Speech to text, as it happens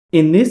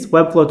In this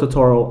Webflow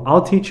tutorial,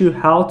 I'll teach you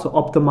how to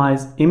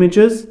optimize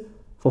images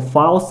for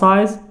file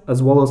size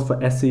as well as for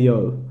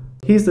SEO.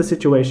 Here's the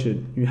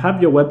situation. You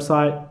have your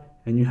website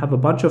and you have a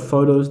bunch of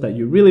photos that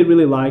you really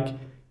like.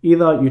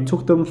 Either you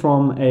took them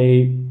from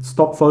a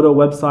stock photo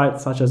website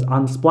such as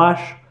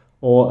Unsplash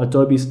or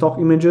Adobe Stock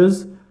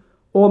Images,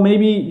 or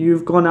maybe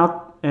you've gone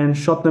out and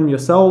shot them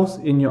yourselves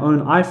in your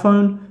own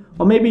iPhone,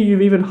 or maybe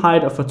you've even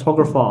hired a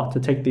photographer to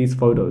take these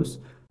photos.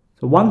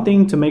 So one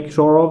thing to make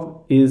sure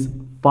of is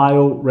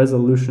file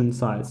resolution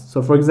size.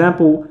 So for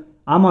example,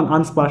 I'm on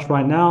Unsplash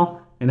right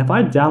now, and if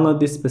I download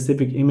this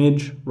specific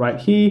image right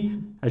here,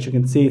 as you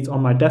can see, it's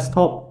on my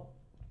desktop,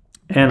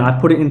 and I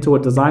put it into a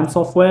design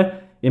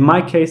software. In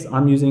my case,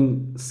 I'm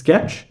using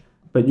Sketch,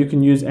 but you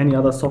can use any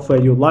other software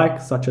you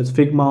like, such as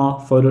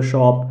Figma,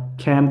 Photoshop,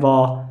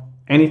 Canva,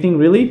 anything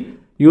really.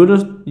 You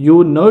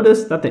would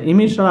notice that the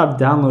image that I've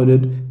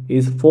downloaded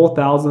is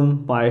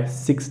 4,000 by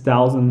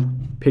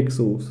 6,000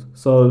 pixels.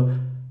 So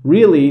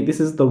really,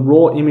 this is the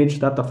raw image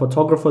that the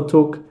photographer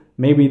took.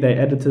 Maybe they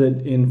edited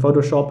it in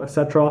Photoshop,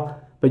 etc.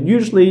 But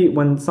usually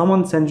when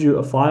someone sends you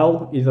a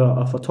file, either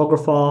a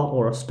photographer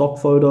or a stock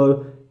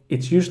photo,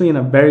 it's usually in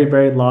a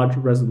very large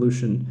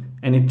resolution.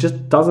 And it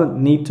just doesn't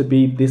need to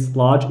be this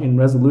large in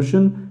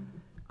resolution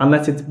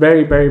unless it's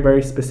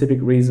very specific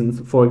reasons.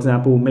 For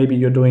example, maybe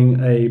you're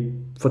doing a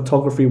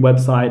photography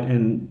website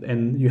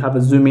and you have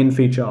a zoom in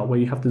feature where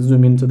you have to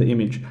zoom into the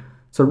image.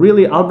 So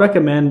really, I'd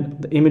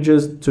recommend the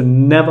images to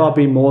never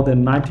be more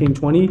than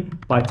 1920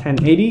 by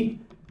 1080.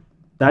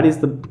 That is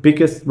the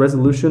biggest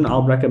resolution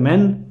I'll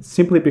recommend,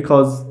 simply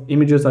because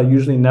images are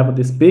usually never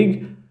this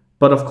big.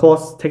 But of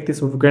course, take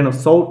this with a grain of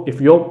salt.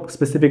 If your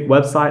specific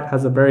website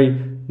has a very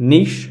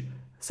niche,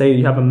 say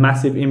you have a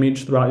massive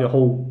image throughout your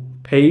whole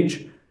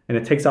page and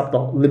it takes up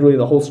literally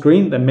the whole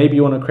screen, then maybe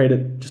you want to create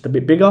it just a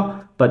bit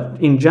bigger. But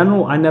in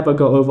general, I never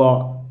go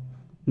over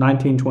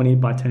 1920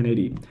 by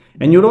 1080.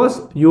 And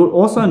you'll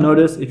also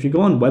notice if you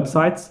go on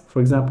websites,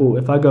 for example,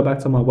 if I go back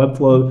to my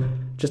Webflow,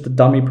 just a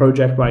dummy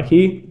project right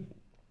here,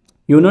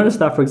 you'll notice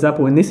that, for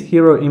example, in this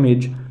hero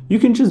image, you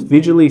can just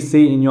visually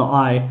see in your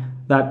eye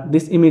that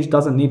this image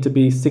doesn't need to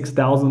be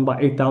 6,000 by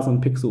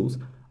 8,000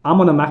 pixels. I'm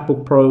on a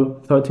MacBook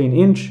Pro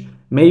 13-inch.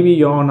 Maybe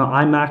you're on an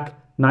iMac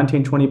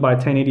 1920 by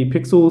 1080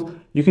 pixels.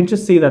 You can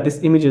just see that this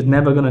image is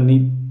never going to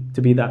need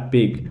to be that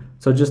big.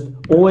 So just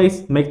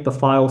always make the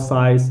file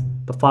size,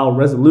 the file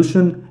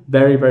resolution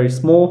very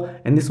small,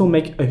 and this will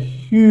make a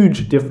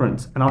huge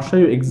difference. And I'll show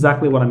you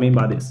exactly what I mean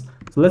by this.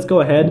 So let's go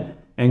ahead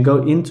and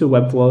go into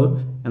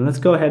Webflow, and let's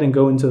go ahead and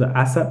go into the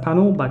asset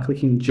panel by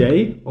clicking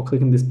J or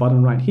clicking this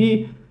button right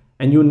here.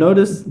 And you'll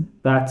notice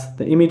that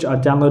the image I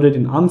downloaded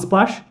in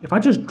Unsplash, if I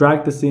just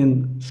drag this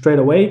in straight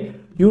away,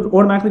 you would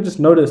automatically just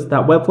notice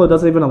that Webflow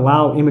doesn't even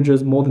allow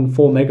images more than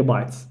 4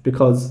 megabytes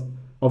because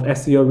of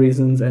SEO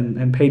reasons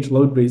and page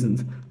load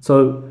reasons.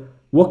 So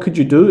what could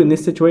you do in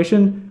this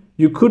situation?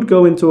 You could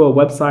go into a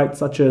website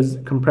such as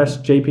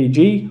compressed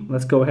JPG.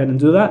 Let's go ahead and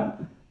do that.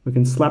 We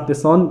can slap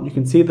this on. You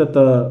can see that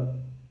the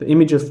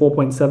image is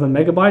 4.7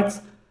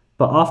 megabytes.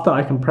 But after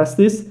I compress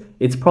this,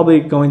 it's probably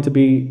going to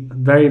be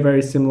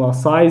very similar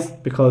size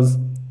because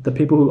the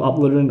people who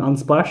uploaded in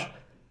Unsplash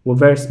were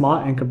very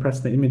smart and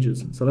compressed the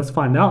images. So let's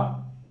find out.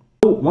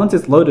 Once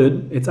it's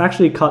loaded, it's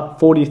actually cut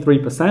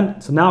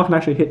 43%. So now I can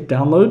actually hit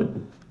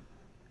download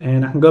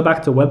and I can go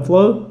back to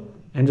Webflow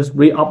and just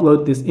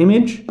re-upload this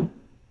image.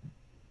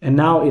 And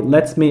now it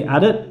lets me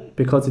add it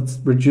because it's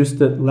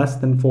reduced it less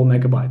than 4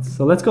 megabytes.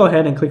 So let's go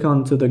ahead and click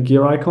onto the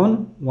gear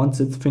icon once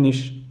it's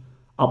finished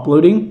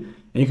uploading.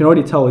 And you can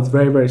already tell it's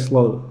very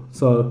slow.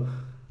 So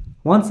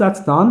once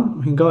that's done,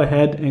 we can go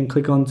ahead and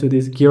click onto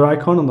this gear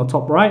icon on the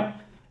top right.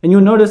 And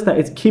you'll notice that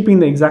it's keeping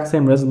the exact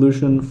same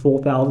resolution,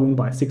 4,000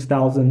 by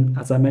 6,000.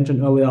 As I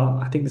mentioned earlier,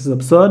 I think this is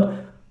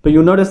absurd. But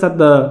you'll notice that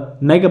the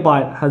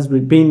megabyte has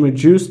been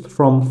reduced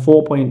from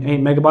 4.8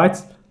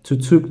 megabytes to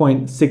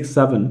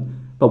 2.67.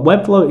 But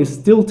Webflow is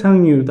still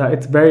telling you that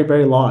it's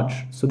very large.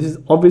 So this is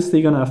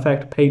obviously going to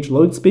affect page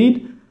load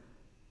speed.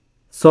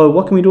 So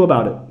what can we do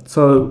about it?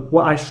 So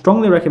what I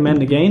strongly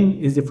recommend again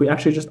is if we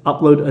actually just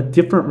upload a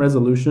different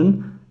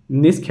resolution.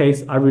 In this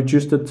case, I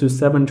reduced it to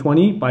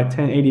 720 by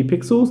 1080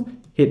 pixels,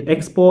 hit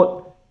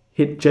export,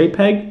 hit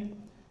JPEG,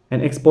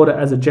 and export it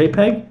as a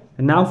JPEG.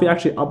 And now if we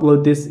actually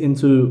upload this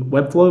into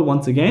Webflow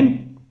once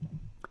again,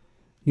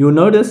 you'll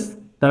notice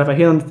that if I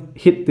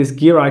hit this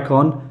gear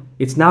icon,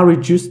 it's now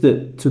reduced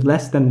it to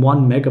less than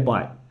 1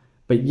 megabyte,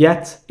 but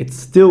yet it's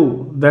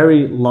still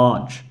very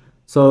large.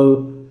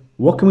 So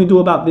what can we do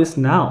about this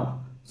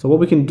now? So what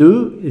we can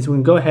do is we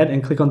can go ahead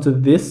and click onto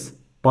this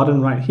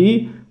button right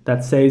here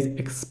that says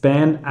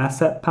expand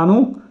asset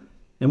panel.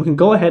 And we can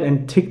go ahead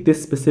and tick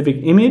this specific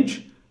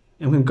image,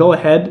 and we can go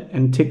ahead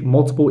and tick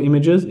multiple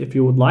images if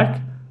you would like.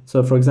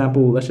 So for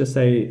example, let's just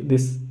say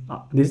this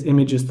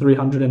image is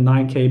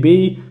 309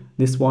 KB.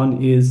 This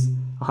one is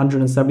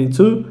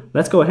 172.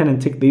 Let's go ahead and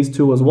tick these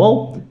two as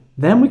well.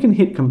 Then we can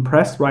hit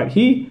compress right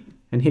here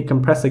and hit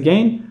compress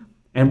again.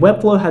 And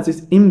Webflow has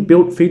this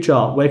inbuilt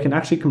feature where it can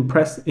actually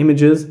compress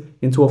images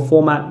into a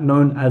format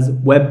known as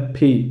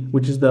WebP,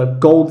 which is the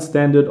gold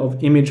standard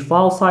of image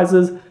file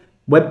sizes.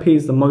 WebP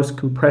is the most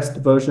compressed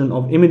version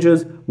of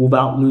images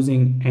without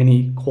losing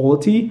any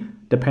quality,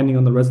 depending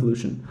on the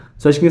resolution.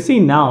 So as you can see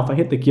now, if I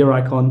hit the gear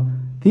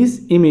icon,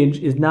 this image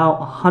is now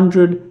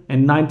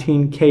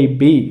 119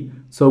 KB.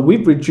 So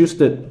we've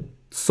reduced it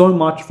so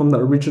much from the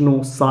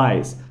original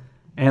size.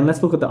 And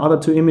let's look at the other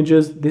two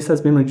images. This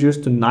has been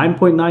reduced to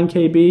 9.9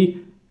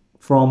 KB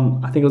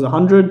from, I think it was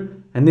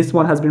 100. And this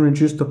one has been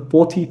reduced to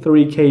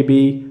 43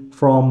 KB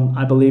from,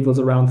 I believe it was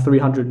around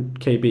 300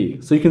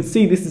 KB. So you can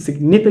see this is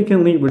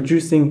significantly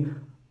reducing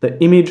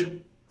the image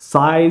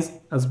size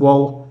as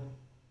well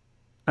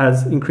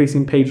as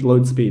increasing page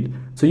load speed.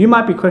 So you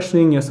might be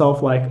questioning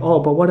yourself like, oh,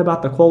 but what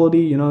about the quality?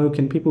 You know,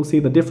 can people see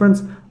the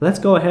difference? Let's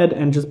go ahead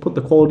and just put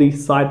the quality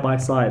side by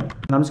side.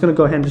 And I'm just going to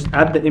go ahead and just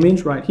add the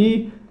image right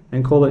here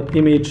and call it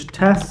image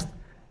test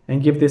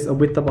and give this a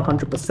width of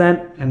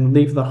 100% and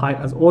leave the height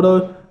as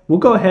auto. We'll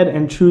go ahead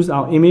and choose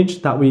our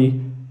image that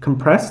we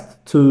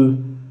compressed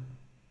to,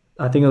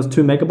 I think it was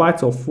 2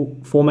 megabytes or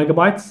 4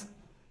 megabytes.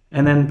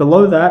 And then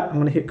below that, I'm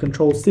going to hit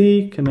Control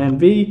C, Command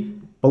V.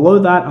 Below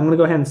that, I'm going to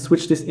go ahead and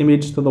switch this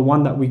image to the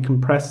one that we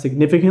compressed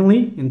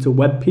significantly into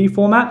WebP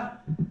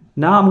format.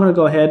 Now I'm going to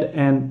go ahead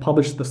and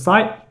publish the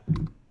site,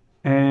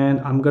 and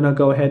I'm going to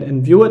go ahead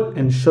and view it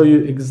and show you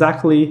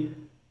exactly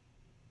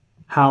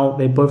how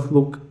they both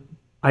look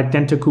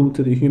identical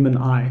to the human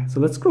eye. So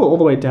let's scroll all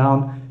the way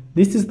down.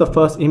 This is the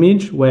first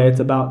image where it's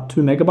about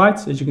 2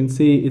 megabytes. As you can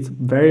see, it's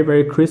very,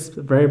 very crisp,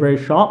 very, very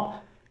sharp.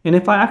 And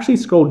if I actually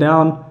scroll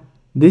down,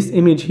 this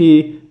image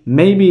here,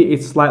 maybe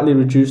it's slightly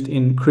reduced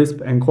in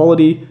crisp and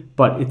quality,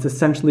 but it's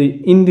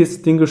essentially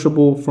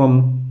indistinguishable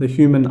from the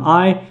human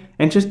eye.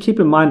 And just keep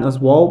in mind as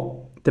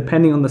well,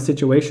 depending on the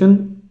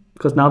situation,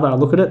 because now that I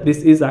look at it,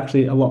 this is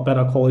actually a lot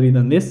better quality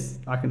than this.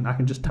 I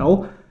can just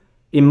tell.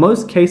 In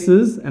most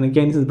cases, and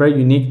again, this is very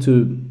unique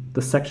to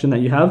the section that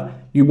you have,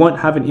 you won't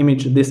have an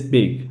image this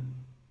big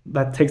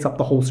that takes up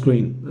the whole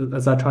screen,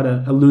 as I tried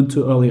to allude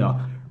to earlier.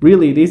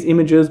 Really, these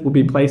images will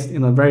be placed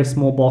in a very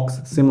small box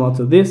similar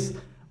to this,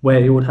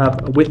 where it would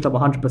have a width of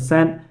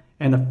 100%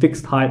 and a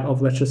fixed height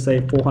of, let's just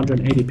say,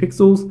 480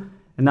 pixels.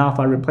 And now if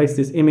I replace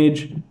this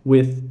image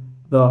with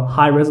the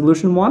high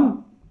resolution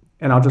one,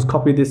 and I'll just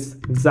copy this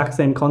exact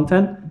same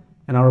content,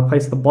 and I'll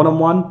replace the bottom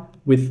one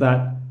with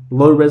that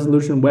low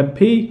resolution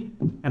WebP,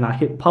 and I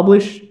hit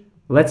publish.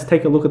 Let's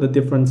take a look at the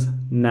difference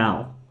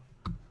now.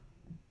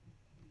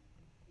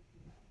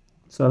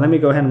 So let me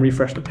go ahead and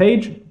refresh the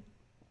page.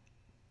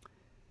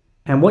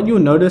 And what you'll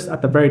notice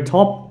at the very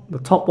top, the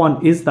top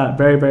one is that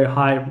very, very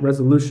high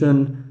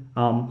resolution,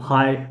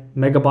 high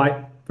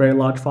megabyte, very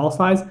large file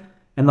size.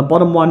 And the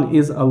bottom one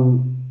is a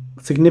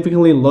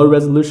significantly low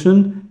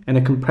resolution and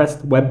a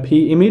compressed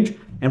WebP image.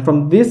 And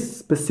from this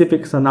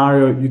specific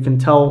scenario, you can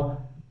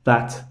tell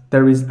that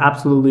there is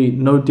absolutely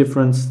no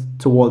difference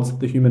towards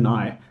the human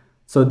eye.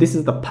 So this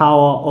is the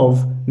power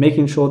of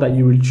making sure that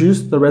you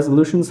reduce the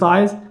resolution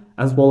size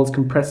as well as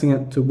compressing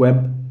it to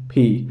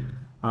WebP.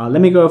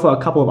 Let me go over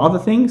a couple of other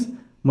things.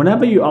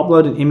 Whenever you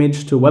upload an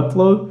image to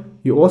Webflow,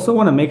 you also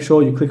want to make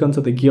sure you click onto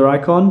the gear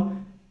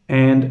icon.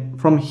 And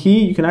from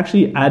here, you can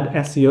actually add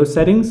SEO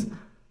settings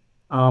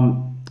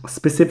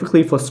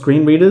specifically for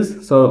screen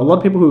readers. So a lot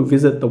of people who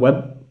visit the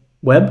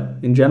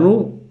web in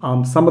general,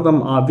 some of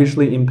them are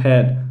visually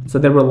impaired. So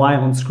they rely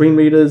on screen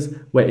readers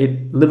where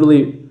it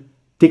literally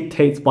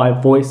dictates by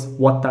voice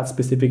what that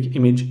specific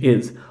image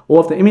is.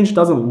 Or if the image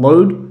doesn't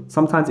load,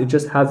 sometimes it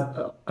just has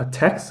a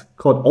text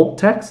called alt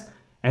text.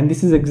 And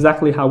this is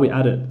exactly how we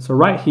add it. So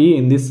right here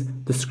in this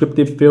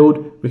descriptive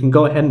field, we can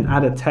go ahead and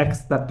add a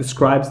text that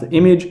describes the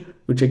image,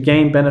 which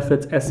again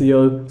benefits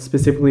SEO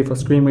specifically for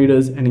screen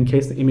readers and in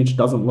case the image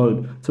doesn't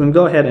load. So we can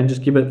go ahead and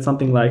just give it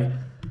something like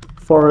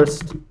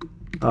forest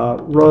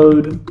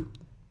road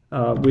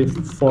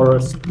with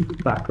forest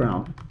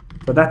background.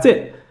 So that's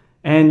it.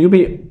 And you'll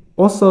be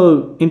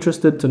also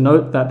interested to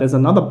note that there's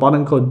another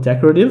button called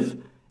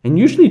decorative. And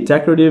usually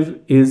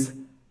decorative is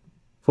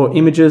for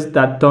images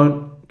that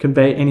don't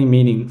convey any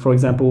meaning. For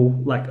example,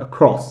 like a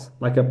cross,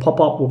 like a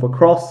pop-up with a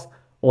cross,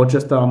 or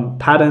just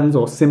patterns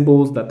or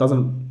symbols that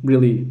doesn't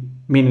really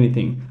mean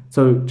anything.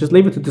 So just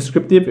leave it to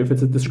descriptive if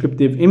it's a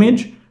descriptive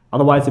image.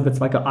 Otherwise, if it's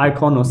like an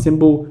icon or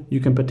symbol, you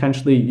can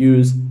potentially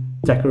use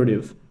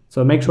decorative.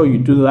 So make sure you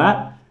do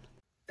that.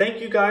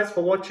 Thank you guys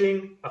for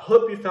watching. I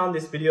hope you found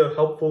this video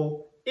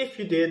helpful. If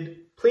you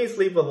did, please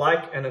leave a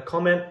like and a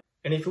comment.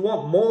 And if you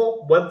want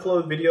more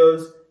Webflow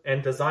videos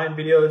and design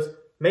videos,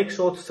 make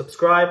sure to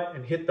subscribe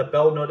and hit the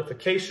bell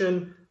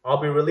notification.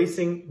 I'll be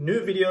releasing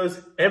new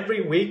videos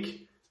every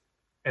week,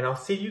 and I'll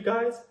see you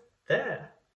guys there.